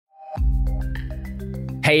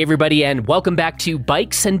Hey everybody, and welcome back to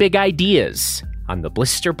Bikes and Big Ideas on the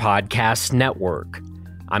Blister Podcast Network.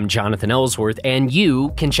 I'm Jonathan Ellsworth, and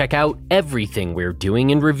you can check out everything we're doing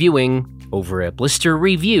and reviewing over at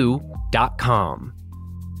blisterreview.com.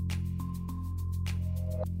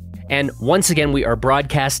 And once again, we are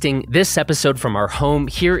broadcasting this episode from our home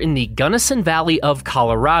here in the Gunnison Valley of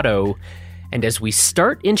Colorado. And as we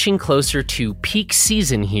start inching closer to peak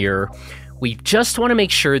season here, we just want to make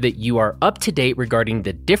sure that you are up to date regarding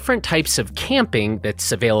the different types of camping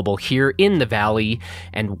that's available here in the valley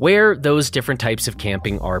and where those different types of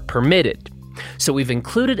camping are permitted. So we've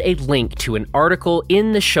included a link to an article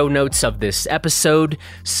in the show notes of this episode,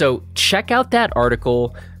 so check out that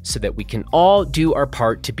article so that we can all do our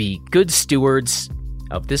part to be good stewards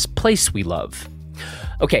of this place we love.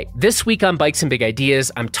 Okay, this week on Bikes and Big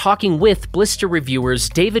Ideas, I'm talking with Blister reviewers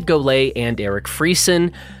David Golay and Eric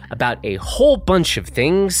Friesen about a whole bunch of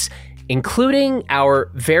things, including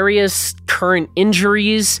our various current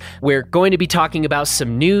injuries. We're going to be talking about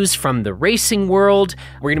some news from the racing world.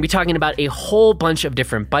 We're going to be talking about a whole bunch of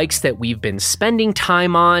different bikes that we've been spending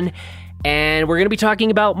time on. And we're going to be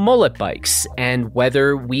talking about mullet bikes and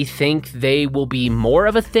whether we think they will be more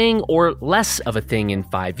of a thing or less of a thing in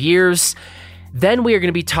 5 years. Then we are going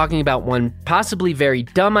to be talking about one possibly very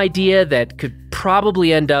dumb idea that could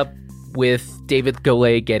probably end up with David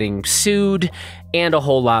Golay getting sued and a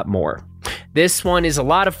whole lot more. This one is a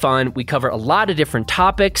lot of fun. We cover a lot of different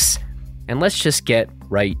topics, and let's just get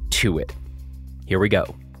right to it. Here we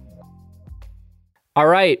go. All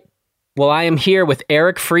right. Well, I am here with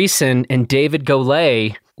Eric Friesen and David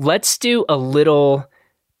Golay. Let's do a little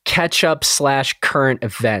catch-up / current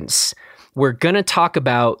events. We're going to talk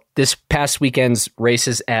about this past weekend's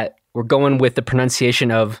races we're going with the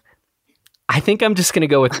pronunciation of, I think I'm just going to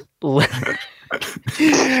go with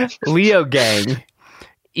Leogang,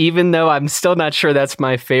 even though I'm still not sure that's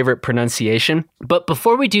my favorite pronunciation. But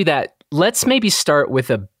before we do that, let's maybe start with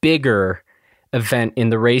a bigger event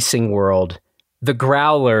in the racing world. The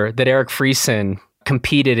Growler that Eric Friesen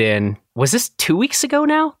competed in. Was this 2 weeks ago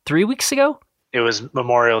now? 3 weeks ago? It was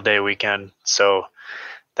Memorial Day weekend, so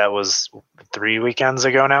that was 3 weekends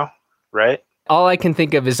ago now, right? All I can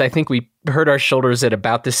think of is I think we hurt our shoulders at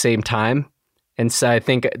about the same time. And so I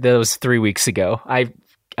think that was 3 weeks ago. I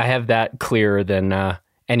have that clearer than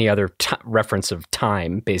any other reference of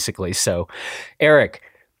time, basically. So, Eric,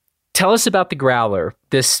 tell us about the Growler,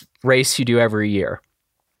 this race you do every year.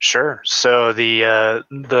 Sure. So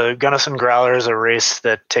the Gunnison Growler is a race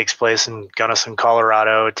that takes place in Gunnison,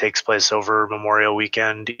 Colorado. It takes place over Memorial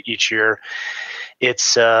Weekend each year.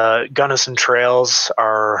 It's Gunnison Trails,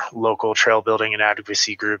 our local trail building and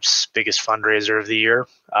advocacy group's biggest fundraiser of the year.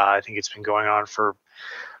 I think it's been going on for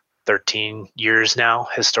 13 years now.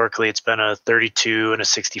 Historically, it's been a 32 and a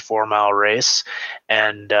 64-mile race,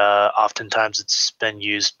 and oftentimes it's been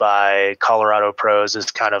used by Colorado pros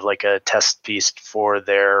as kind of like a test piece for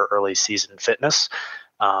their early season fitness.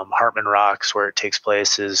 Hartman Rocks, where it takes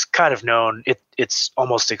place, is kind of known. It's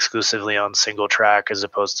almost exclusively on single track as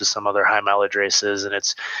opposed to some other high mileage races, and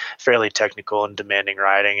it's fairly technical and demanding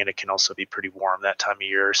riding, and it can also be pretty warm that time of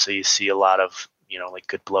year, so you see a lot of like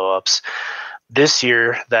good blow-ups. This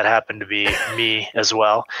year, that happened to be me as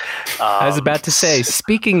well. I was about to say,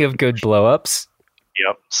 speaking of good blow-ups.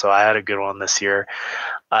 Yep. So I had a good one this year.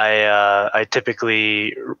 I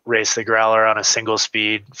typically race the Growler on a single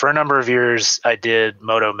speed. For a number of years, I did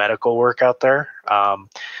moto medical work out there.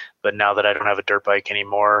 But now that I don't have a dirt bike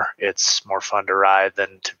anymore, it's more fun to ride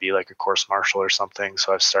than to be like a course marshal or something.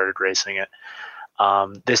 So I've started racing it.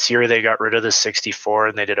 This year, they got rid of the 64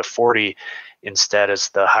 and they did a 40 instead as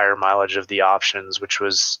the higher mileage of the options, which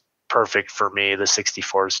was perfect for me. The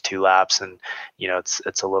 64 is 2 laps, and it's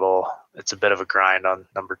a bit of a grind on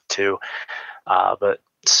number 2. But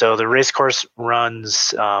so the race course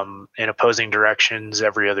runs in opposing directions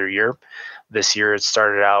every other year. This year, it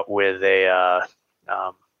started out with a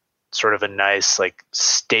sort of a nice like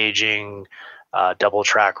staging double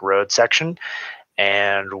track road section.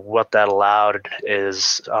 And what that allowed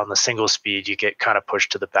is on the single speed, you get kind of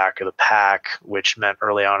pushed to the back of the pack, which meant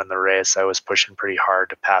early on in the race, I was pushing pretty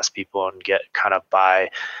hard to pass people and get kind of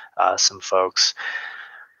by some folks.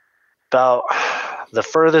 About the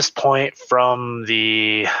furthest point from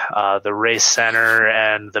the race center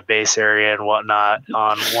and the base area and whatnot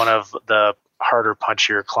on one of the harder,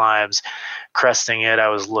 punchier climbs, cresting it, I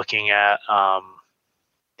was looking at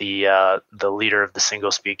the leader of the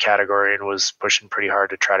single speed category and was pushing pretty hard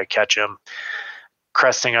to try to catch him.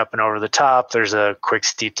 Cresting up and over the top, there's a quick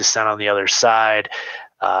steep descent on the other side.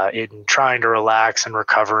 In trying to relax and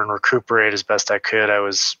recover and recuperate as best I could, I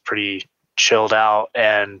was pretty chilled out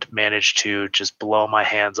and managed to just blow my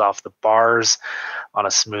hands off the bars on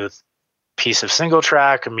a smooth piece of single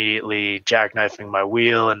track, immediately jackknifing my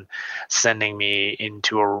wheel and sending me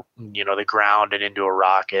into the ground and into a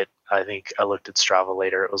rocket. I think I looked at Strava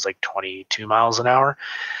later, it was like 22 miles an hour.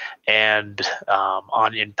 And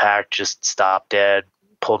on impact, just stopped dead,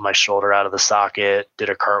 pulled my shoulder out of the socket, did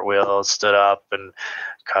a cartwheel, stood up, and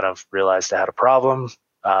kind of realized I had a problem.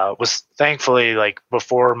 Was thankfully, like,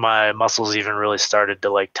 before my muscles even really started to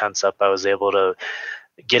like tense up, I was able to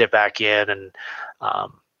get it back in, and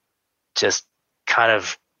just kind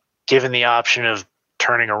of given the option of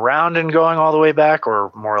turning around and going all the way back,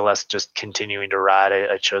 or more or less just continuing to ride.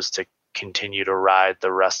 I chose to continue to ride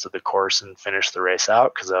the rest of the course and finish the race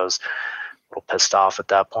out because I was a little pissed off at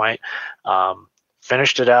that point.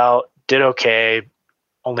 Finished it out, did okay,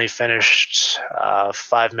 only finished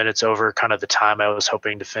 5 minutes over kind of the time I was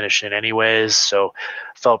hoping to finish in anyways, so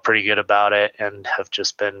felt pretty good about it and have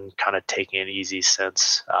just been kind of taking it easy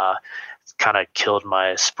since. Kind of killed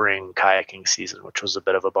my spring kayaking season, which was a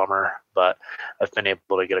bit of a bummer, but I've been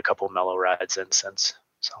able to get a couple mellow rides in since.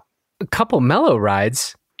 So a couple mellow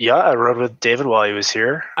rides? Yeah, I rode with David while he was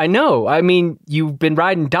here. I know. I mean, you've been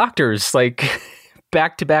riding doctors like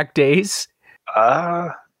back-to-back days?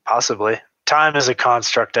 Possibly. Time is a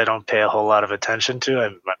construct I don't pay a whole lot of attention to. I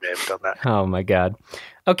may have done that. Oh my God.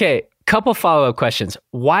 Okay, couple follow-up questions.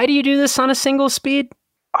 Why do you do this on a single speed?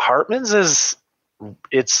 Hartman's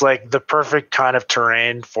it's like the perfect kind of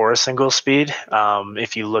terrain for a single speed.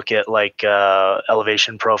 If you look at like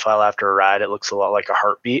elevation profile after a ride, it looks a lot like a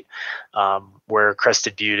heartbeat. Where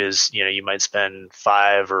Crested Butte is, you might spend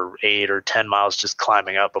 5 or 8 or 10 miles just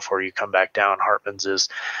climbing up before you come back down. Hartman's is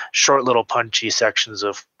short little punchy sections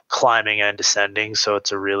of climbing and descending. So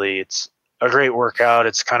it's a great workout.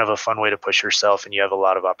 It's kind of a fun way to push yourself, and you have a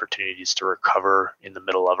lot of opportunities to recover in the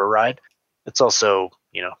middle of a ride. It's also,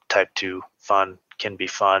 type 2 fun can be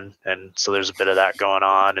fun, and so there's a bit of that going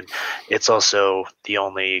on. And it's also the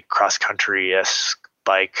only cross-country-esque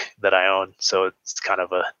bike that I own, so it's kind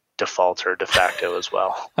of a default or de facto as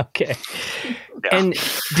well. Okay. Yeah. And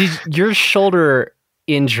did your shoulder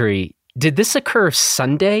injury, did this occur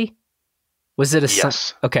Sunday? Was it a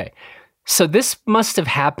Yes. Okay. So this must have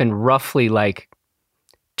happened roughly like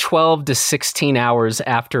 12 to 16 hours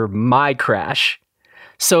after my crash.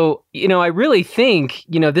 So, I really think,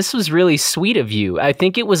 this was really sweet of you. I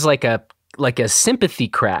think it was like a sympathy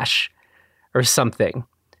crash or something.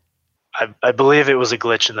 I believe it was a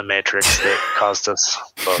glitch in the matrix that caused us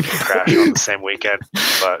both to crash on the same weekend.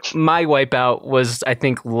 But my wipeout was, I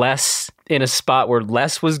think, less in a spot where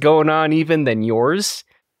less was going on even than yours.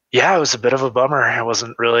 Yeah, it was a bit of a bummer. It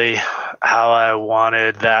wasn't really how I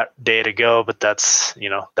wanted that day to go, but that's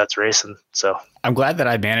racing. So I'm glad that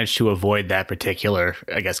I managed to avoid that particular,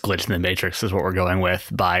 glitch in the matrix is what we're going with,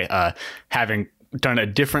 by having done a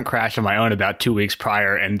different crash on my own about 2 weeks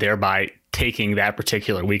prior, and thereby taking that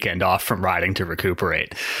particular weekend off from riding to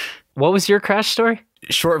recuperate. What was your crash story?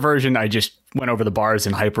 Short version, I just went over the bars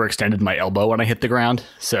and hyperextended my elbow when I hit the ground.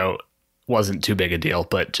 So wasn't too big a deal,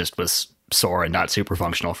 but just was sore and not super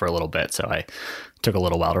functional for a little bit. So I took a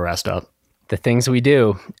little while to rest up. The things we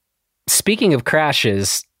do. Speaking of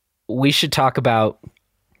crashes, we should talk about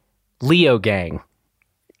Leogang,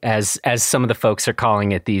 as some of the folks are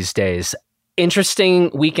calling it these days.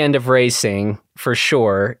 Interesting weekend of racing for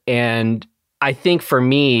sure. And I think for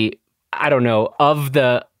me, I don't know, of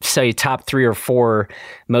the, say, top 3 or 4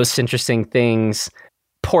 most interesting things,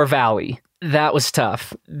 Poor Valley. That was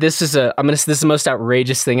tough. This is the most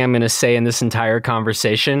outrageous thing I'm going to say in this entire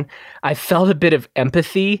conversation. I felt a bit of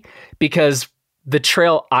empathy because the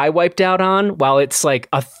trail I wiped out on, while it's like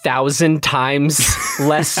 1,000 times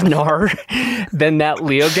less gnar than that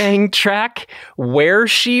Leogang track, where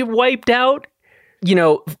she wiped out,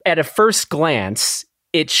 at a first glance,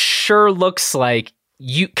 it sure looks like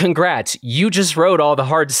congrats, you just rode all the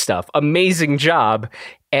hard stuff. Amazing job.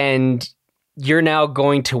 And you're now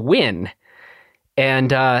going to win.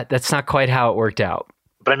 And that's not quite how it worked out.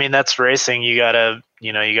 But I mean, that's racing. You gotta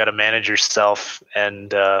manage yourself,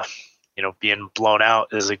 and being blown out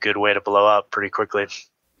is a good way to blow up pretty quickly.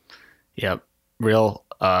 Yep. Real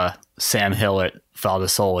Sam Hill at Val de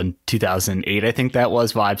Sol in 2008, I think that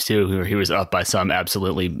was, vibes too. He was up by some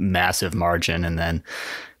absolutely massive margin and then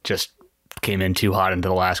just came in too hot into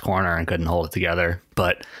the last corner and couldn't hold it together.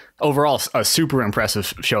 But overall, a super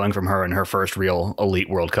impressive showing from her in her first real elite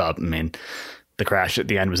World Cup. I mean, the crash at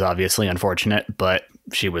the end was obviously unfortunate, but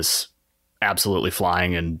she was absolutely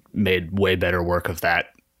flying and made way better work of that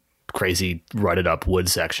crazy rutted up wood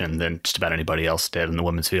section than just about anybody else did in the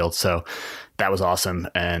women's field. So that was awesome,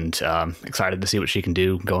 and excited to see what she can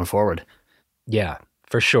do going forward. Yeah,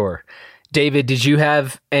 for sure. David, did you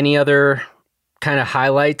have any other kind of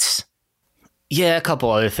highlights? Yeah, a couple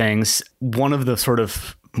other things. One of the sort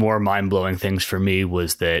of more mind-blowing things for me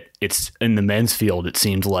was that it's in the men's field, it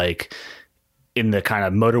seemed like in the kind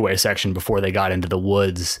of motorway section before they got into the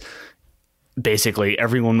woods, basically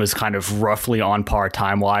everyone was kind of roughly on par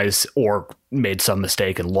time-wise or made some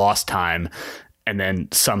mistake and lost time. And then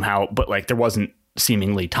somehow, but like there wasn't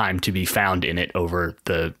seemingly time to be found in it over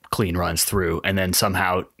the clean runs through. And then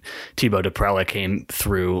somehow Thibaut Deprella came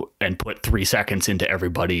through and put 3 seconds into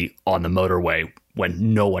everybody on the motorway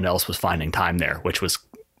when no one else was finding time there, which was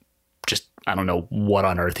just, I don't know what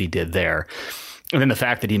on earth he did there. And then the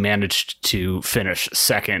fact that he managed to finish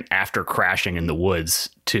second after crashing in the woods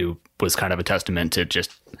too was kind of a testament to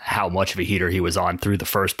just how much of a heater he was on through the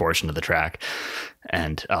first portion of the track.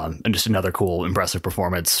 And just another cool, impressive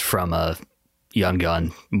performance from a young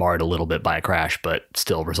gun, marred a little bit by a crash, but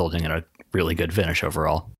still resulting in a really good finish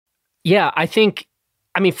overall. Yeah, I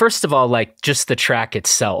mean, first of all, like just the track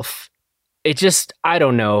itself, it just, I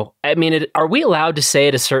don't know. I mean, are we allowed to say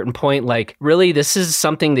at a certain point, like, really, this is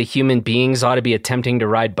something that human beings ought to be attempting to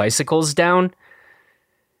ride bicycles down?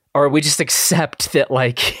 Or we just accept that,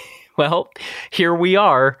 like, well, here we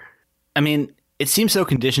are. I mean, it seems so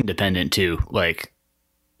condition dependent too. Like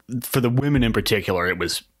for the women in particular, it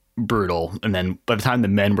was brutal. And then by the time the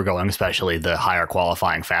men were going, especially the higher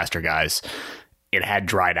qualifying faster guys, it had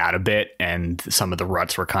dried out a bit and some of the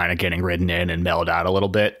ruts were kind of getting ridden in and mellowed out a little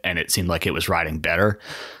bit. And it seemed like it was riding better.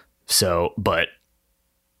 So, but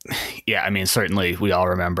yeah, I mean, certainly we all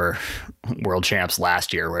remember World Champs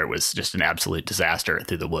last year where it was just an absolute disaster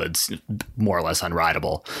through the woods, more or less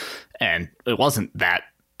unrideable. And it wasn't that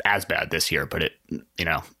as bad this year, but it, you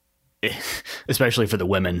know, especially for the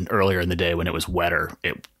women earlier in the day when it was wetter,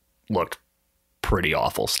 it looked pretty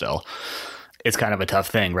awful still. It's kind of a tough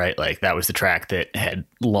thing, right? Like that was the track that had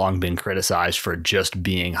long been criticized for just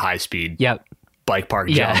being high speed bike park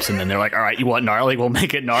jumps. And then they're like, all right, you want gnarly? We'll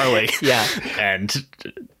make it gnarly. Yeah. And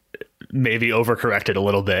maybe overcorrected a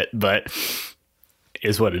little bit, but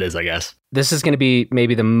is what it is, I guess. This is going to be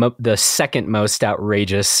maybe the second most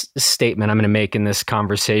outrageous statement I'm going to make in this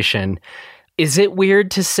conversation. Is it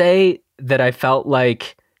weird to say that I felt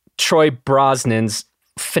like Troy Brosnan's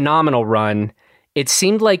phenomenal run, it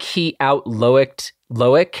seemed like he out Loicked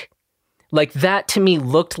Loic? Like that to me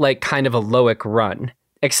looked like kind of a Loic run,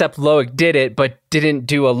 except Loic did it, but didn't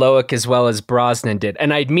do a Loic as well as Brosnan did.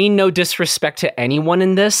 And I mean no disrespect to anyone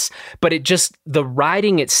in this, but it just, the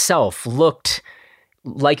riding itself looked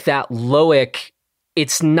like that Loic.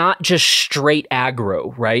 It's not just straight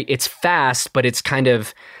aggro, right? It's fast, but it's kind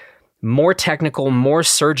of more technical, more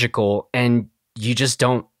surgical, and you just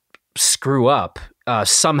don't screw up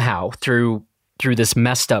somehow through this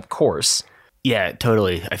messed up course. Yeah,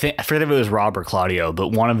 totally. I forget if it was Rob or Claudio, but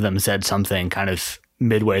one of them said something kind of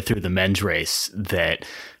midway through the men's race that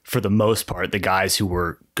for the most part, the guys who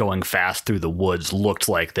were going fast through the woods looked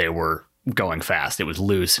like they were going fast. It was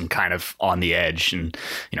loose and kind of on the edge, and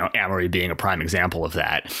you know, Amory being a prime example of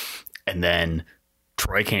that. And then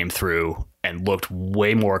Troy came through and looked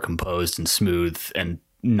way more composed and smooth and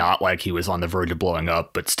not like he was on the verge of blowing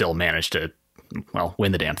up, but still managed to, well,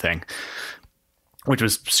 win the damn thing, which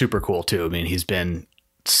was super cool too. I mean, he's been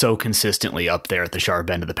so consistently up there at the sharp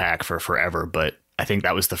end of the pack for forever, but I think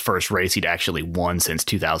that was the first race he'd actually won since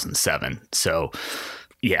 2007. So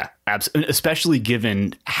yeah, especially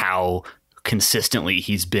given how consistently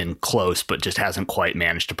he's been close, but just hasn't quite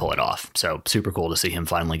managed to pull it off. So super cool to see him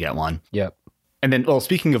finally get one. Yep. And then, well,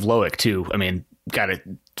 speaking of Loic too, I mean, got to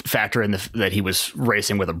factor in that he was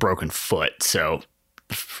racing with a broken foot. So,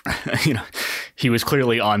 you know, he was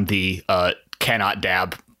clearly on the cannot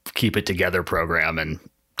dab, keep it together program and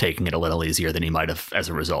taking it a little easier than he might have as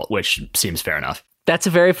a result, which seems fair enough. That's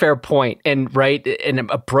a very fair point. And right, and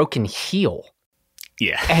a broken heel.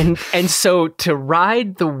 Yeah. And so to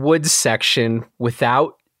ride the woods section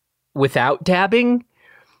without dabbing,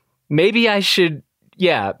 maybe I should,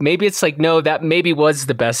 maybe it's like, no, that maybe was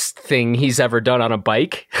the best thing he's ever done on a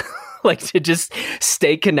bike. Like to just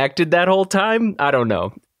stay connected that whole time. I don't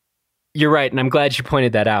know. You're right. And I'm glad you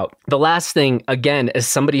pointed that out. The last thing, again, as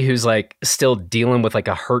somebody who's like still dealing with like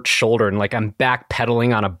a hurt shoulder and like I'm back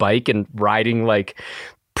pedaling on a bike and riding like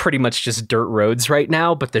pretty much just dirt roads right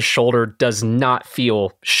now, but the shoulder does not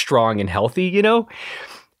feel strong and healthy, you know?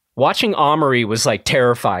 Watching Amory was like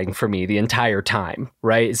terrifying for me the entire time,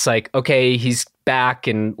 right? It's like, okay, he's back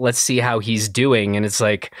and let's see how he's doing. And it's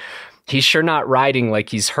like, he's sure not riding like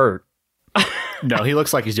he's hurt. No, he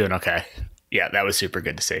looks like he's doing okay. Yeah, that was super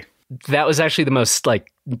good to see. That was actually the most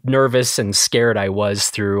like nervous and scared I was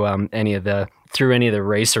through any of the through any of the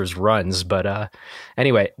racers' runs. But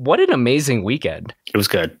anyway, what an amazing weekend. It was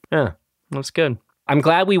good. Yeah, it was good. I'm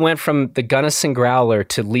glad we went from the Gunnison Growler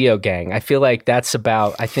to Leogang. I feel like that's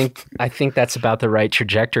about, I think that's about the right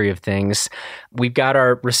trajectory of things. We've got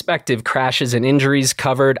our respective crashes and injuries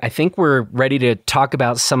covered. I think we're ready to talk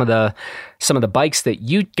about some of the bikes that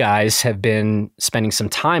you guys have been spending some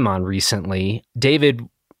time on recently. David,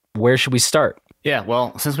 where should we start? Yeah,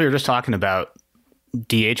 well, since we were just talking about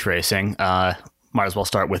DH racing, might as well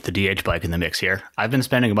start with the DH bike in the mix here. I've been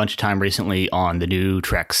spending a bunch of time recently on the new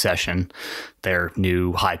Trek Session, their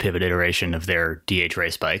new high pivot iteration of their DH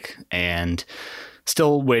race bike, and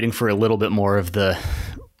still waiting for a little bit more of the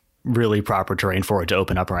really proper terrain for it to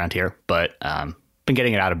open up around here, but been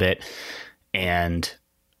getting it out a bit and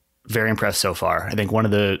very impressed so far. I think one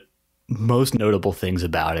of the most notable things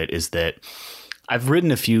about it is that I've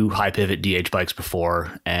ridden a few high pivot DH bikes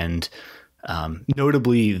before, and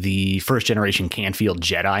notably the first generation Canfield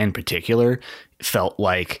Jedi in particular felt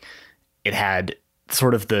like it had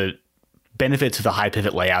sort of the benefits of the high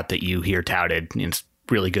pivot layout that you hear touted. It's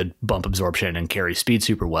really good bump absorption and carries speed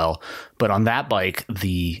super well. But on that bike,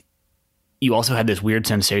 you also had this weird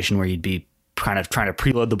sensation where you'd be kind of trying to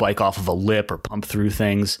preload the bike off of a lip or pump through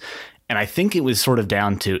things. And I think it was sort of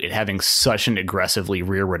down to it having such an aggressively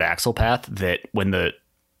rearward axle path that when the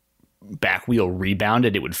back wheel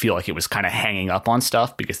rebounded, it would feel like it was kind of hanging up on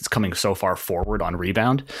stuff because it's coming so far forward on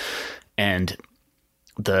rebound. And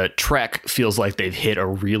the Trek feels like they've hit a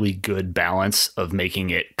really good balance of making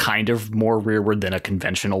it kind of more rearward than a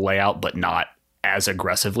conventional layout, but not as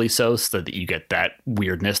aggressively so that you get that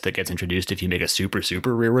weirdness that gets introduced if you make a super,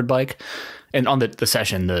 super rearward bike. And on the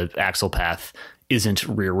Session, the axle path isn't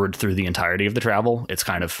rearward through the entirety of the travel. It's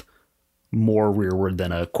kind of more rearward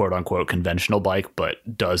than a quote unquote conventional bike, but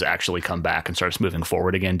does actually come back and starts moving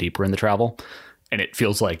forward again deeper in the travel. And it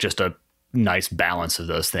feels like just a nice balance of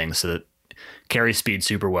those things so that carries speed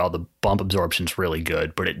super well. The bump absorption's really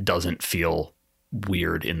good, but it doesn't feel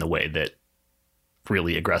weird in the way that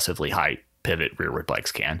really aggressively high pivot rearward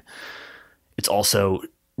bikes can. It's also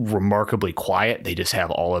remarkably quiet. They just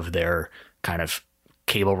have all of their kind of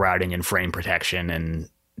cable routing and frame protection and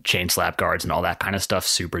chain slap guards and all that kind of stuff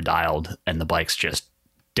super dialed, and the bike's just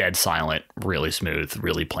dead silent, really smooth,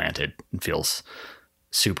 really planted, and feels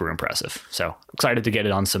super impressive. So excited to get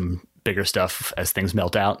it on some bigger stuff as things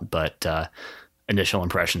melt out, but initial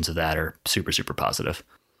impressions of that are super, super positive.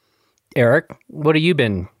 Eric, what have you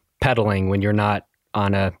been pedaling when you're not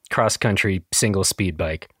on a cross-country single speed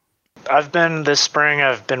bike? This spring,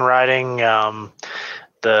 I've been riding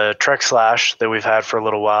the Trek Slash that we've had for a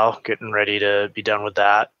little while, getting ready to be done with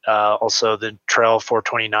that. Also the Trail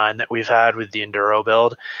 429 that we've had with the Enduro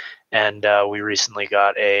build. And we recently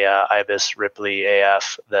got a Ibis Ripley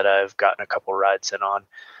AF that I've gotten a couple rides in on,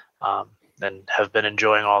 and have been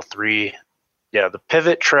enjoying all three. Yeah, the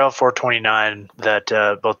Pivot Trail 429 that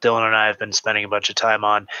both Dylan and I have been spending a bunch of time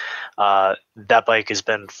on, that bike has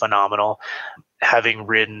been phenomenal. Having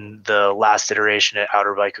ridden the last iteration at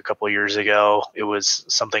Outer Bike a couple years ago, it was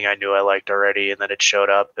something I knew I liked already, and then it showed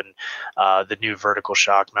up. And the new vertical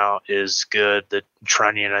shock mount is good. The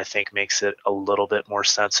trunnion, I think, makes it a little bit more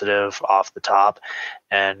sensitive off the top,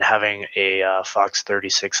 and having a Fox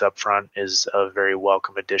 36 up front is a very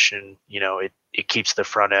welcome addition. You know, it keeps the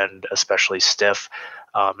front end especially stiff,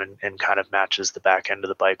 and kind of matches the back end of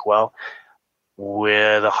the bike well.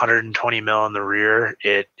 With 120 mil in the rear,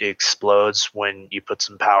 it explodes when you put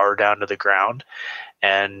some power down to the ground.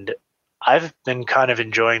 And I've been kind of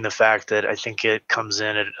enjoying the fact that I think it comes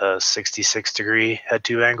in at a 66 degree head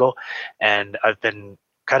to angle. And I've been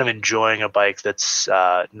kind of enjoying a bike that's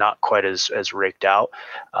not quite as raked out,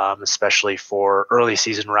 especially for early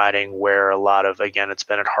season riding, where a lot of, again, it's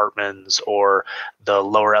been at Hartman's or the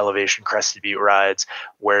lower elevation Crested Butte rides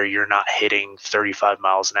where you're not hitting 35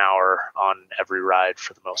 miles an hour on every ride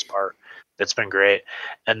for the most part. It's been great.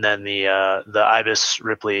 And then the Ibis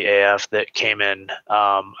Ripley AF that came in,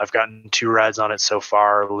 I've gotten 2 rides on it so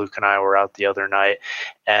far. Luke and I were out the other night.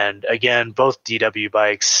 And again, both DW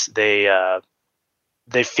bikes,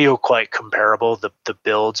 they feel quite comparable. The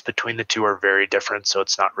builds between the two are very different, so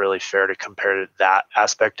it's not really fair to compare that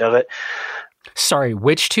aspect of it. Sorry,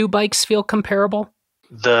 which 2 bikes feel comparable?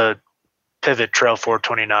 The Pivot Trail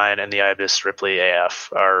 429 and the Ibis Ripley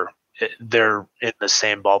AF they're in the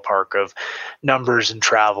same ballpark of numbers and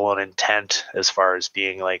travel and intent as far as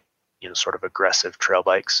being like, you know, sort of aggressive trail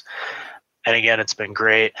bikes. And again, it's been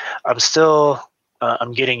great.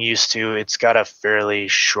 I'm getting used to, it's got a fairly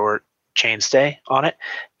short chainstay on it,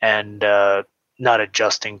 and not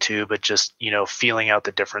adjusting to, but just, feeling out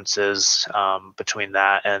the differences between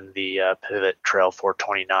that and the Pivot Trail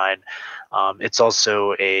 429. It's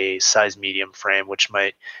also a size medium frame, which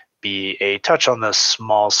might be a touch on the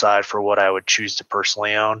small side for what I would choose to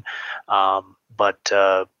personally own. But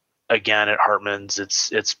again, at Hartman's,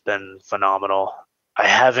 it's been phenomenal. I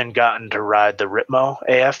haven't gotten to ride the Ripmo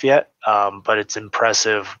AF yet, but it's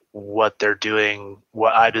impressive what they're doing,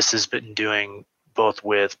 what Ibis has been doing, both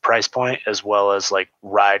with price point as well as like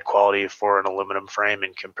ride quality for an aluminum frame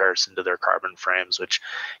in comparison to their carbon frames, which,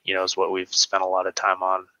 is what we've spent a lot of time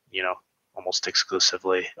on, almost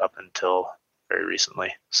exclusively up until very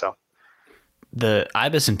recently. So the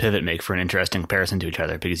Ibis and Pivot make for an interesting comparison to each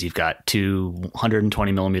other because you've got two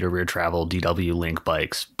 120 millimeter rear travel DW Link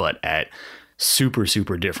bikes, but at super,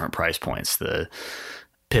 super different price points. The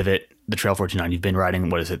Pivot, the Trail 429, you've been riding,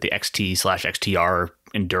 what is it, the XT/XTR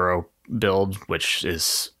Enduro build, which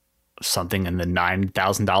is something in the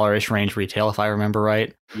 $9,000-ish range retail, if I remember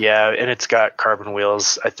right. Yeah, and it's got carbon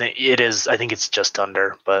wheels. I think it's just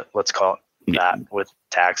under, but let's call it that with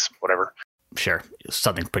tax, whatever. Sure,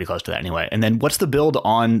 something pretty close to that anyway. And then what's the build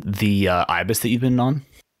on the Ibis that you've been on?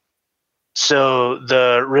 So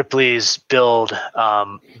the Ripley's build,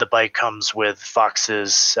 the bike comes with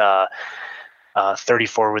Fox's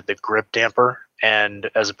 34 with the grip damper, and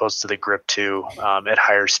as opposed to the Grip 2, at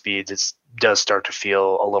higher speeds, it does start to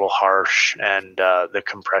feel a little harsh, and the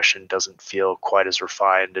compression doesn't feel quite as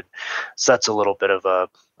refined. And so that's a little bit of a,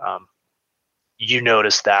 you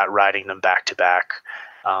notice that riding them back to back.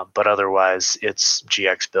 But otherwise, its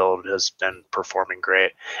GX build has been performing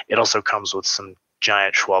great. It also comes with some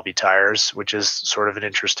giant Schwalbe tires, which is sort of an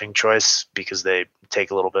interesting choice because they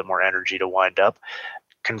take a little bit more energy to wind up.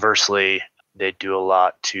 Conversely, they do a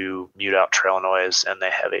lot to mute out trail noise, and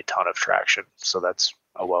they have a ton of traction. So that's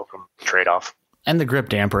a welcome trade-off. And the grip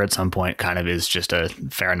damper at some point kind of is just a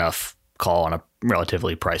fair enough call on a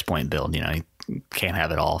relatively price point build. You can't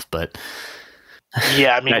have it all, but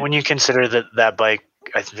yeah, I mean, when you consider that bike,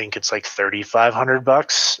 I think it's like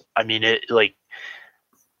 $3,500. I mean, it like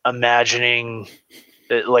imagining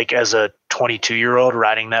it, like as a 22-year-old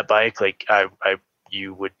riding that bike, like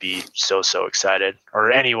you would be so excited,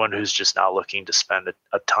 or anyone who's just not looking to spend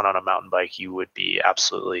a ton on a mountain bike, you would be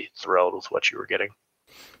absolutely thrilled with what you were getting.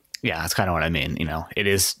 Yeah, that's kind of what I mean. It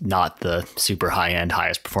is not the super high-end,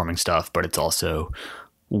 highest performing stuff, but it's also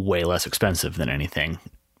way less expensive than anything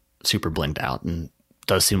super blinged out, and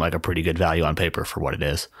does seem like a pretty good value on paper for what it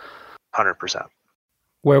is. 100%.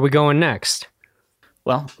 Where are we going next?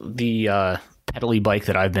 Well, the pedally bike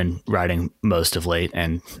that I've been riding most of late,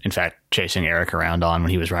 and in fact chasing Eric around on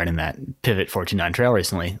when he was riding that Pivot 429 trail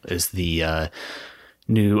recently, is the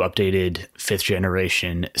new updated 5th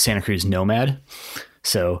generation Santa Cruz Nomad.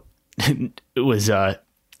 So it was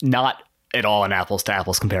not at all an apples to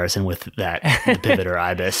apples comparison with that the Pivot or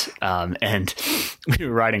Ibis, and we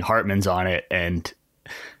were riding Hartman's on it, and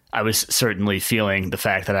I was certainly feeling the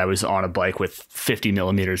fact that I was on a bike with 50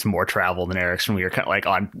 millimeters more travel than Eric's when we were kind of like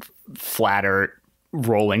on flatter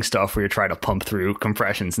rolling stuff where you're trying to pump through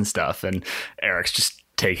compressions and stuff, and Eric's just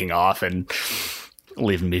taking off and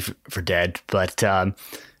leaving me for dead. But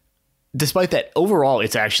despite that, overall,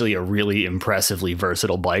 it's actually a really impressively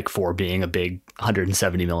versatile bike for being a big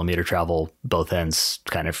 170 millimeter travel, both ends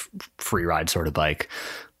kind of free ride sort of bike.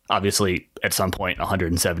 Obviously, at some point,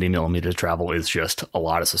 170 millimeters travel is just a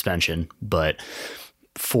lot of suspension, but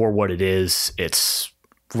for what it is, it's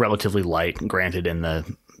relatively light. Granted, in the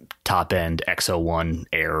top end X01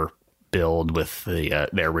 Air build with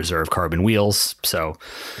their reserve carbon wheels, so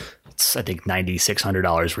it's I think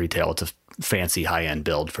 $9,600 retail. It's a fancy high end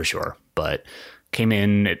build for sure, but came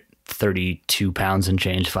in at 32 pounds and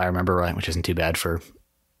change if I remember right, which isn't too bad for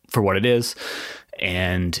what it is,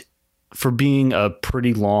 and for being a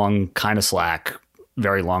pretty long, kind of slack,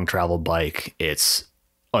 very long travel bike, it's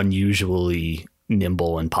unusually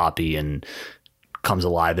nimble and poppy and comes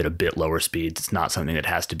alive at a bit lower speeds. It's not something that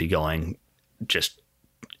has to be going just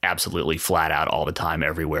absolutely flat out all the time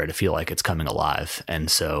everywhere to feel like it's coming alive.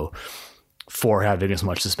 And so for having as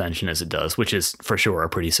much suspension as it does, which is for sure a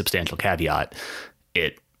pretty substantial caveat,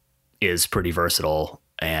 it is pretty versatile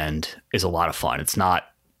and is a lot of fun. It's not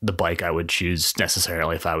the bike I would choose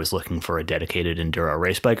necessarily if I was looking for a dedicated enduro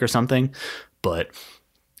race bike or something, but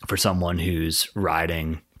for someone who's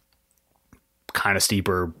riding kind of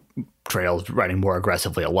steeper trails, riding more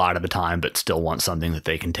aggressively a lot of the time, but still want something that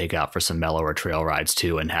they can take out for some mellower trail rides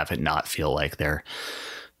too and have it not feel like they're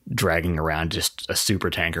dragging around just a super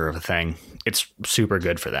tanker of a thing. It's super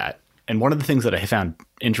good for that. And one of the things that I found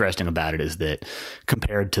interesting about it is that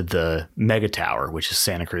compared to the Mega Tower, which is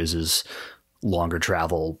Santa Cruz's longer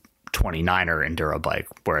travel 29er Enduro bike,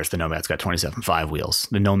 whereas the Nomad's got 27.5 wheels.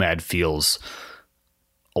 The Nomad feels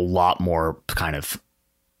a lot more kind of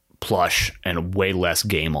plush and way less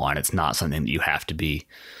game on. It's not something that you have to be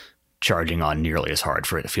charging on nearly as hard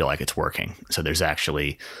for it to feel like it's working. So there's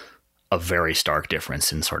actually a very stark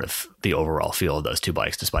difference in sort of the overall feel of those two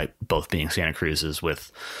bikes, despite both being Santa Cruzes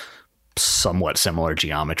with somewhat similar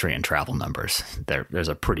geometry and travel numbers. There's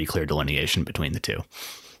a pretty clear delineation between the two,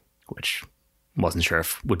 which wasn't sure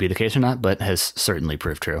if would be the case or not, but has certainly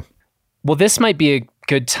proved true. Well, this might be a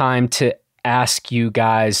good time to ask you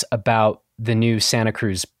guys about the new Santa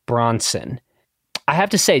Cruz Bronson. I have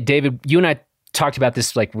to say, David, you and I talked about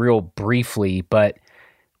this like real briefly, but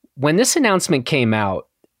when this announcement came out,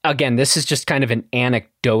 again, this is just kind of an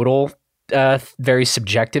anecdotal, very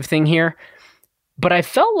subjective thing here, but I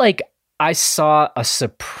felt like I saw a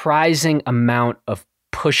surprising amount of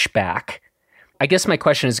pushback. I guess my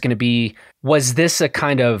question is going to be, was this a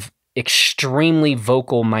kind of extremely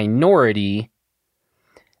vocal minority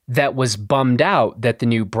that was bummed out that the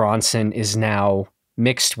new Bronson is now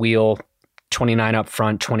mixed wheel, 29 up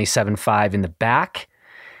front, 27.5 in the back?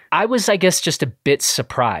 I was, I guess, just a bit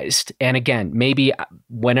surprised. And again, maybe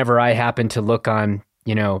whenever I happened to look on,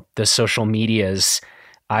 the social medias,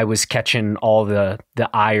 I was catching all the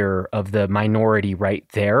ire of the minority right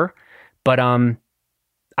there. But I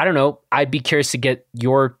don't know. I'd be curious to get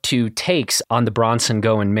your two takes on the Bronson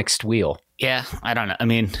going mixed wheel. Yeah, I don't know. I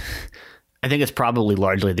mean, I think it's probably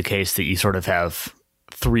largely the case that you sort of have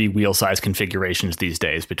three wheel size configurations these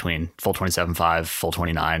days between full 27.5, full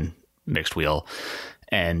 29, mixed wheel.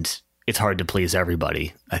 And it's hard to please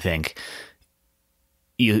everybody. I think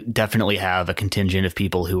you definitely have a contingent of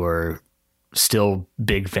people who are still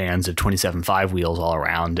big fans of 27.5 wheels all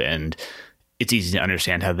around. And it's easy to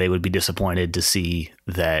understand how they would be disappointed to see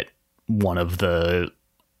that one of the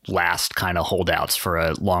last kind of holdouts for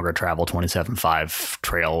a longer travel 27.5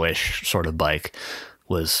 trail-ish sort of bike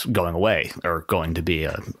was going away or going to be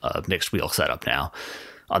a mixed wheel setup now.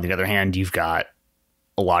 On the other hand, you've got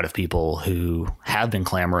a lot of people who have been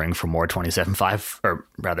clamoring for more 27.5, or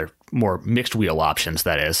rather more mixed wheel options,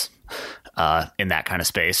 that is, in that kind of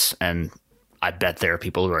space. And I bet there are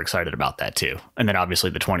people who are excited about that too. And then obviously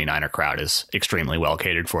the 29er crowd is extremely well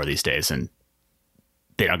catered for these days, and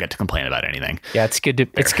they don't get to complain about anything. Yeah, it's good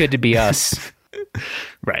to be us.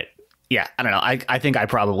 Right. Yeah, I don't know. I think I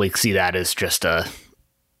probably see that as just a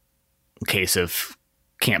case of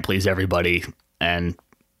can't please everybody, and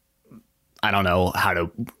I don't know how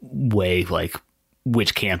to weigh like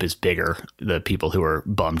which camp is bigger, the people who are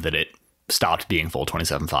bummed that it stopped being full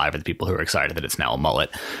 27.5 or the people who are excited that it's now a mullet.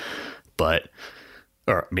 But,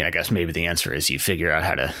 or I mean, I guess maybe the answer is you figure out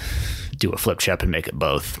how to do a flip chip and make it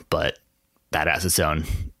both, but that has its own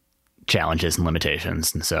challenges and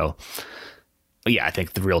limitations. And so, yeah, I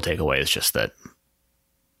think the real takeaway is just that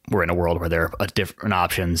we're in a world where there are different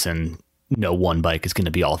options and no one bike is going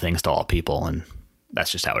to be all things to all people. And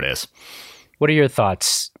that's just how it is. What are your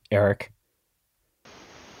thoughts, Eric?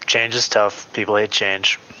 Change is tough. People hate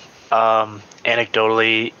change.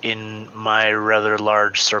 Anecdotally, in my rather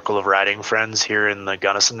large circle of riding friends here in the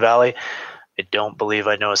Gunnison Valley, I don't believe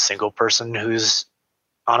I know a single person who's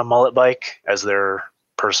on a mullet bike as their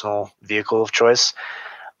personal vehicle of choice.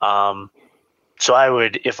 So I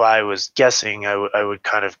would, if I was guessing, I would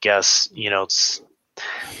kind of guess,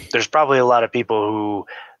 there's probably a lot of people who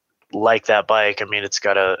like that bike. I mean, it's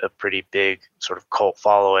got a pretty big sort of cult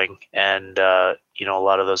following, and a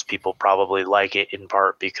lot of those people probably like it in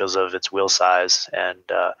part because of its wheel size, and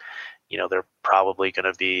they're probably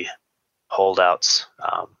going to be holdouts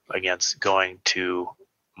against going to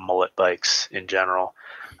mullet bikes in general.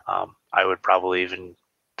 I would probably even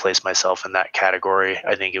place myself in that category.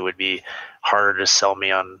 I think it would be harder to sell me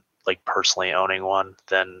on like personally owning one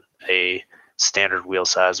than a standard wheel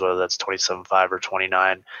size, whether that's 27.5 or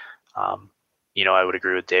 29. I would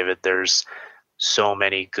agree with David. There's so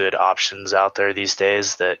many good options out there these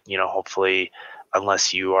days that, hopefully,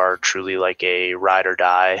 unless you are truly like a ride or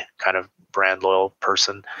die kind of brand loyal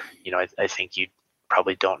person, I think you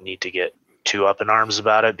probably don't need to get too up in arms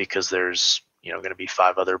about it, because there's, going to be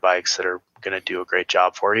 5 other bikes that are going to do a great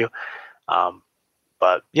job for you.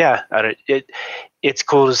 But yeah, it's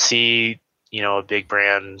cool to see, a big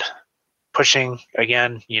brand pushing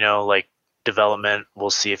again, like development. We'll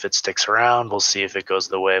see if it sticks around. We'll see if it goes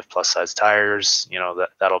the way of plus size tires.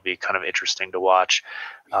 That'll be kind of interesting to watch.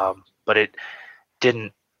 But it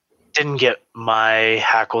didn't get my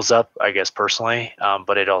hackles up, I guess, personally.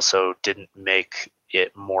 But it also didn't make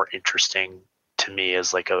it more interesting to me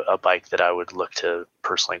as like a bike that I would look to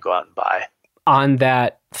personally go out and buy. On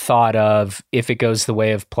that thought of if it goes the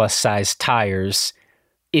way of plus size tires,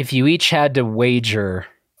 If you each had to wager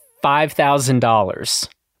 $5,000,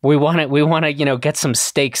 we want to, get some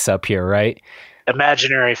stakes up here, right?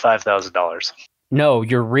 Imaginary $5,000. No,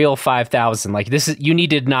 your real 5,000. Like you need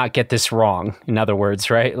to not get this wrong. In other words,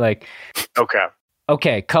 right? Like,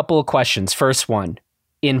 okay. Couple of questions. First one: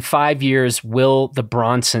 in 5 years, will the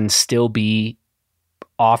Bronson still be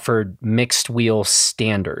offered mixed wheel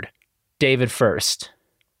standard? David first.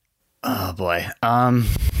 Oh boy. I'm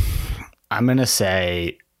gonna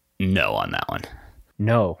say no on that one.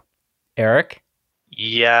 No. Eric?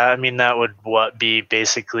 Yeah, I mean that would be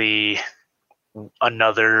basically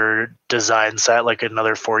another design cycle, like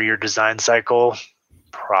another 4-year design cycle?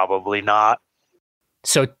 Probably not.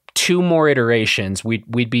 So 2 more iterations.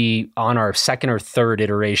 We'd be on our second or third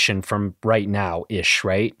iteration from right now ish,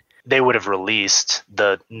 right? They would have released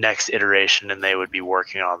the next iteration and they would be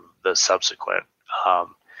working on the subsequent.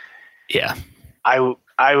 Yeah. I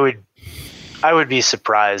would be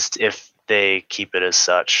surprised if they keep it as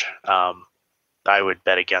such. I would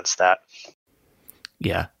bet against that.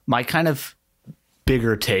 Yeah. My kind of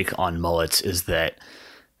bigger take on mullets is that,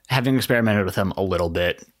 having experimented with them a little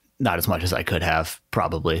bit, not as much as I could have,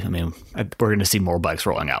 probably. I mean, we're going to see more bikes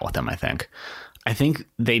rolling out with them, I think. I think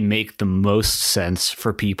they make the most sense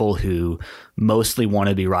for people who mostly want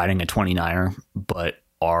to be riding a 29er, but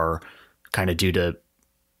are kind of, due to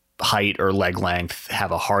height or leg length,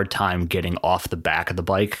 have a hard time getting off the back of the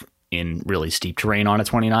bike in really steep terrain on a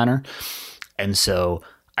 29er. And so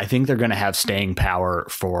I think they're going to have staying power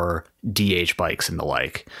for DH bikes and the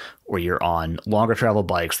like, where you're on longer travel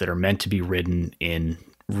bikes that are meant to be ridden in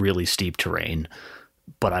really steep terrain.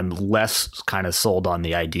 But I'm less kind of sold on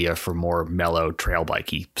the idea for more mellow trail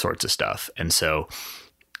bikey sorts of stuff. And so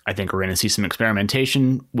I think we're going to see some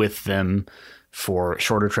experimentation with them for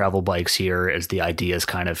shorter travel bikes here as the idea is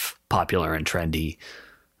kind of popular and trendy.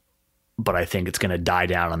 But I think it's going to die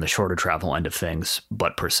down on the shorter travel end of things,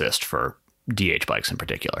 but persist for DH bikes in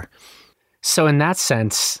particular. So in that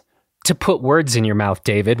sense, to put words in your mouth,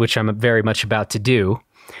 David, which I'm very much about to do,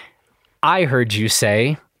 I heard you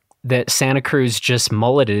say that Santa Cruz just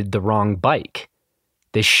mulleted the wrong bike.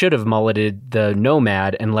 They should have mulleted the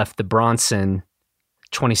Nomad and left the Bronson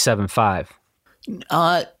 27.5.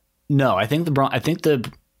 No, I think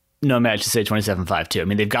the Nomad should say 27.5 too. I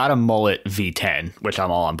mean, they've got a mullet V10, which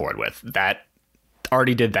I'm all on board with. That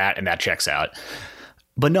already did that, and that checks out.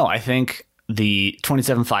 But no, I think the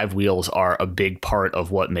 27.5 wheels are a big part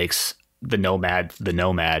of what makes the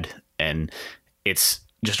Nomad, and it's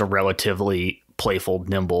just a relatively playful,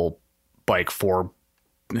 nimble bike for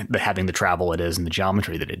having the travel it is and the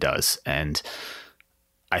geometry that it does. And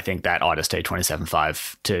I think that ought to stay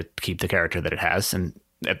 27.5 to keep the character that it has. And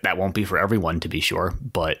that won't be for everyone, to be sure,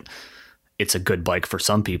 but it's a good bike for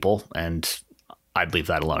some people, and I'd leave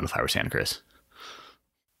that alone if I were Santa Cruz.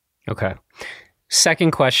 Okay.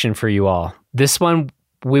 Second question for you all. This one,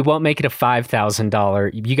 we won't make it a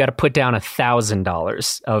 $5,000. You got to put down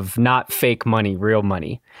 $1,000 of not fake money, real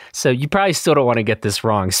money. So you probably still don't want to get this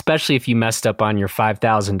wrong, especially if you messed up on your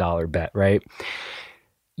 $5,000 bet, right?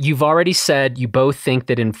 You've already said you both think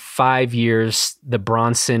that in 5 years, the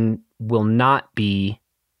Bronson will not be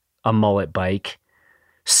a mullet bike.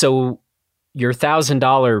 So your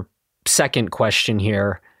 $1,000 second question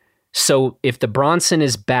here. So if the Bronson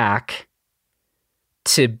is back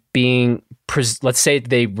to being, let's say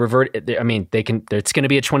they revert, I mean, it's going to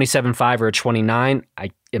be a 27.5 or a 29.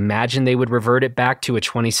 I imagine they would revert it back to a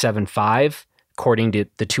 27.5, according to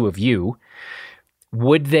the two of you.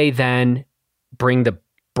 Would they then bring the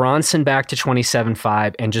Bronson back to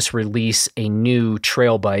 27.5 and just release a new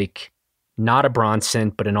trail bike, not a Bronson,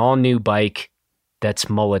 but an all new bike that's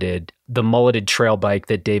mulleted, the mulleted trail bike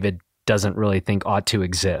that David doesn't really think ought to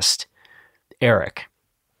exist? Eric.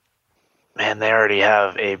 Man, they already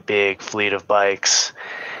have a big fleet of bikes.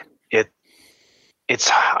 I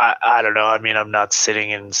don't know. I mean, I'm not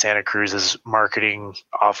sitting in Santa Cruz's marketing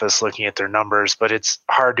office looking at their numbers, but it's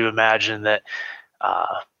hard to imagine that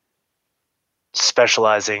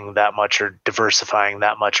specializing that much or diversifying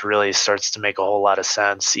that much really starts to make a whole lot of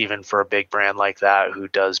sense, even for a big brand like that who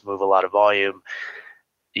does move a lot of volume.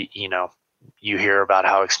 You know, you hear about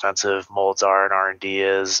how expensive molds are and R&D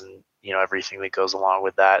is, and everything that goes along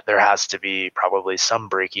with that. There has to be probably some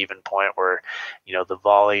break-even point where, the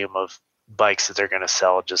volume of bikes that they're going to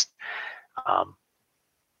sell just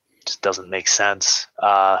doesn't make sense.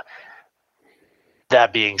 That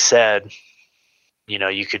being said,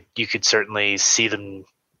 you could certainly see them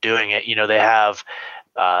doing it. They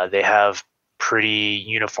have pretty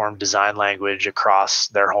uniform design language across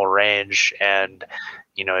their whole range, and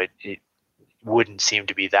it wouldn't seem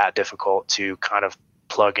to be that difficult to kind of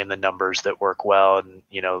plug in the numbers that work well and,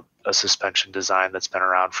 a suspension design that's been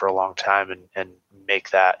around for a long time and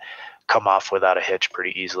make that come off without a hitch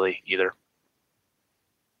pretty easily either.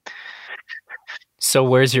 So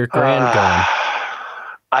where's your grand going?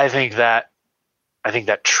 I think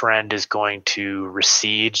that trend is going to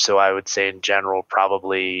recede. So I would say in general,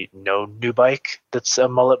 probably no new bike that's a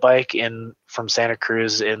mullet bike from Santa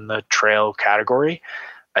Cruz in the trail category.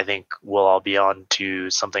 I think we'll all be on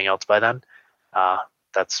to something else by then.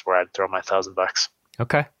 That's where I'd throw my $1,000.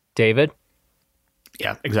 Okay. David?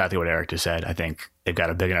 Yeah, exactly what Eric just said. I think they've got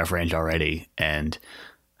a big enough range already, and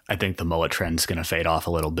I think the mullet trend's going to fade off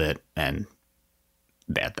a little bit, and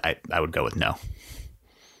that I would go with no.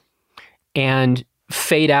 And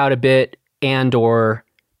fade out a bit and or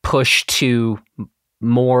push to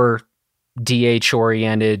more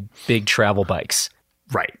DH-oriented big travel bikes.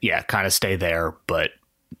 Right, yeah, kind of stay there, but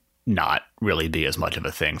not really be as much of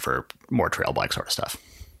a thing for more trail bike sort of stuff.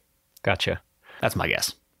 Gotcha. That's my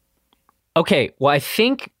guess. Okay, well, I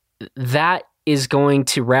think that is going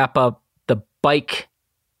to wrap up the bike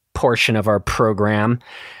portion of our program.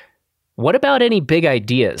 What about any big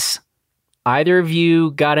ideas? Either of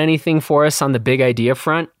you got anything for us on the big idea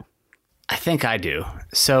front? I think I do.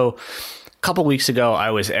 So a couple weeks ago, I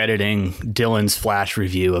was editing Dylan's flash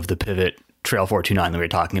review of the Pivot Trail 429 that we were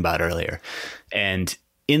talking about earlier. And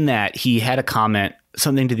in that, he had a comment,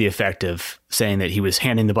 something to the effect of saying that he was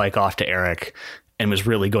handing the bike off to Eric and was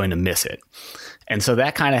really going to miss it. And so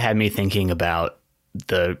that kind of had me thinking about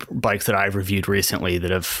the bikes that I've reviewed recently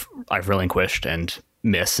that I've relinquished and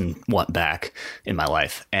miss and want back in my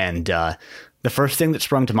life. And the first thing that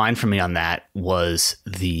sprung to mind for me on that was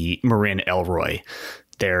the Marin Elroy,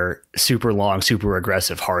 their super long, super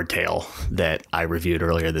aggressive hardtail that I reviewed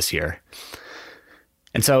earlier this year.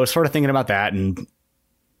 And so I was sort of thinking about that and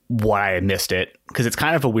why I missed it, because it's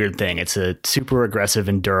kind of a weird thing. It's a super aggressive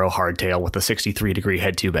enduro hardtail with a 63-degree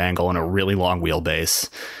head tube angle and a really long wheelbase,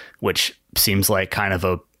 which seems like kind of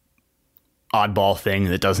a oddball thing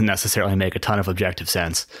that doesn't necessarily make a ton of objective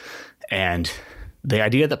sense. And the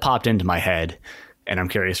idea that popped into my head, and I'm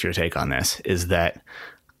curious for your take on this, is that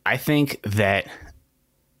I think that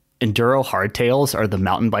enduro hardtails are the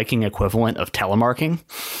mountain biking equivalent of telemarking.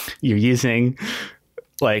 You're using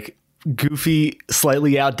like goofy,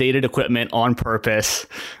 slightly outdated equipment on purpose,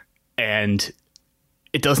 and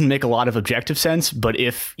it doesn't make a lot of objective sense, but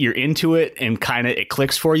if you're into it and kind of it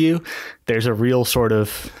clicks for you, there's a real sort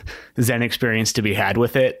of Zen experience to be had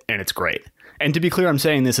with it, and it's great. And to be clear, I'm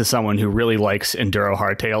saying this as someone who really likes enduro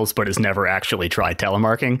hardtails, but has never actually tried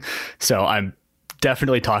telemarking. So I'm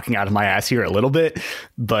definitely talking out of my ass here a little bit,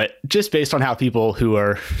 but just based on how people who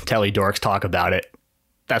are telly dorks talk about it,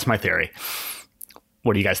 that's my theory.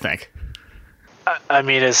 What do you guys think? I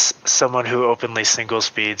mean, as someone who openly single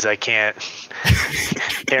speeds, I can't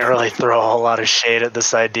really throw a whole lot of shade at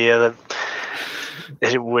this idea that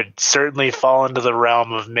it would certainly fall into the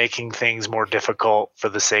realm of making things more difficult for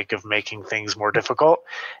the sake of making things more difficult.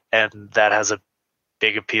 And that has a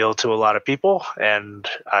big appeal to a lot of people. And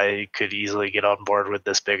I could easily get on board with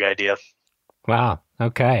this big idea. Wow.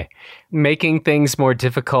 Okay. Making things more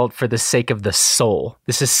difficult for the sake of the soul.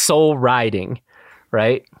 This is soul riding,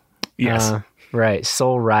 right? Yes. Right.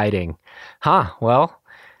 Soul riding. Well,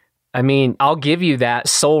 I mean, I'll give you that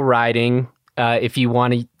soul riding if you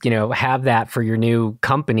want to, have that for your new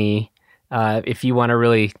company. If you want to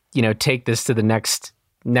really, take this to the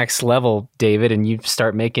next level, David, and you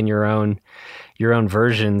start making your own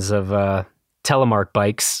versions of telemark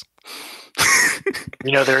bikes.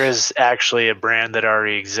 There is actually a brand that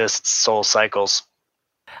already exists, Soul Cycles.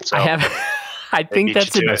 So I think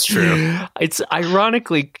that's true. It's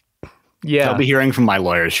ironically, yeah. I'll be hearing from my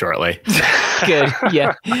lawyers shortly. Good.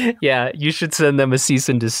 Yeah. Yeah. You should send them a cease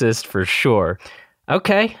and desist for sure.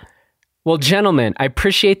 Okay. Well, gentlemen, I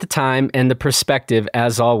appreciate the time and the perspective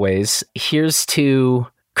as always. Here's to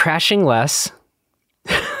crashing less,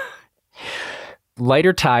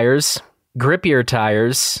 lighter tires, grippier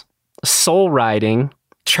tires, soul riding,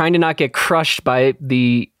 trying to not get crushed by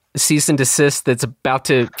the cease and desist that's about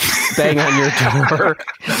to bang on your door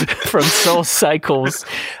from Soul Cycles.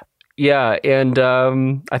 Yeah, and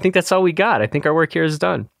I think that's all we got. I think our work here is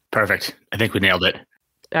done. Perfect. I think we nailed it.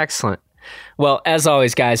 Excellent. Well, as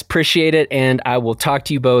always, guys, appreciate it, and I will talk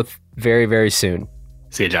to you both very, very soon.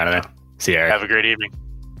 See you, Jonathan. See you, Eric. Have a great evening.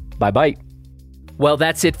 Bye-bye. Well,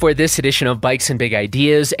 that's it for this edition of Bikes and Big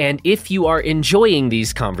Ideas, and if you are enjoying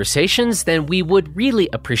these conversations, then we would really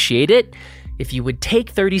appreciate it if you would take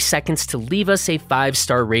 30 seconds to leave us a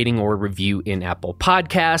 5-star rating or review in Apple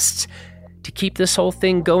Podcasts to keep this whole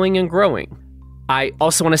thing going and growing. I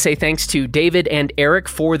also want to say thanks to David and Eric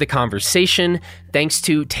for the conversation, thanks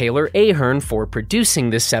to Taylor Ahern for producing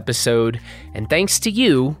this episode, and thanks to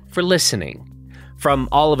you for listening. From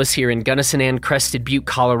all of us here in Gunnison and Crested Butte,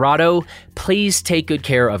 Colorado, please take good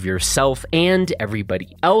care of yourself and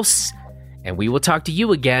everybody else, and we will talk to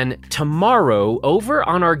you again tomorrow over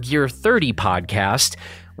on our Gear 30 podcast,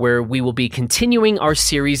 where we will be continuing our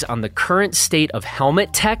series on the current state of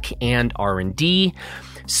helmet tech and R&D.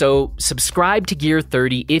 So subscribe to Gear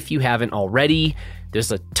 30 if you haven't already.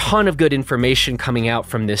 There's a ton of good information coming out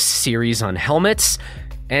from this series on helmets,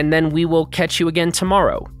 and then we will catch you again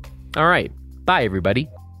tomorrow. All right, bye everybody.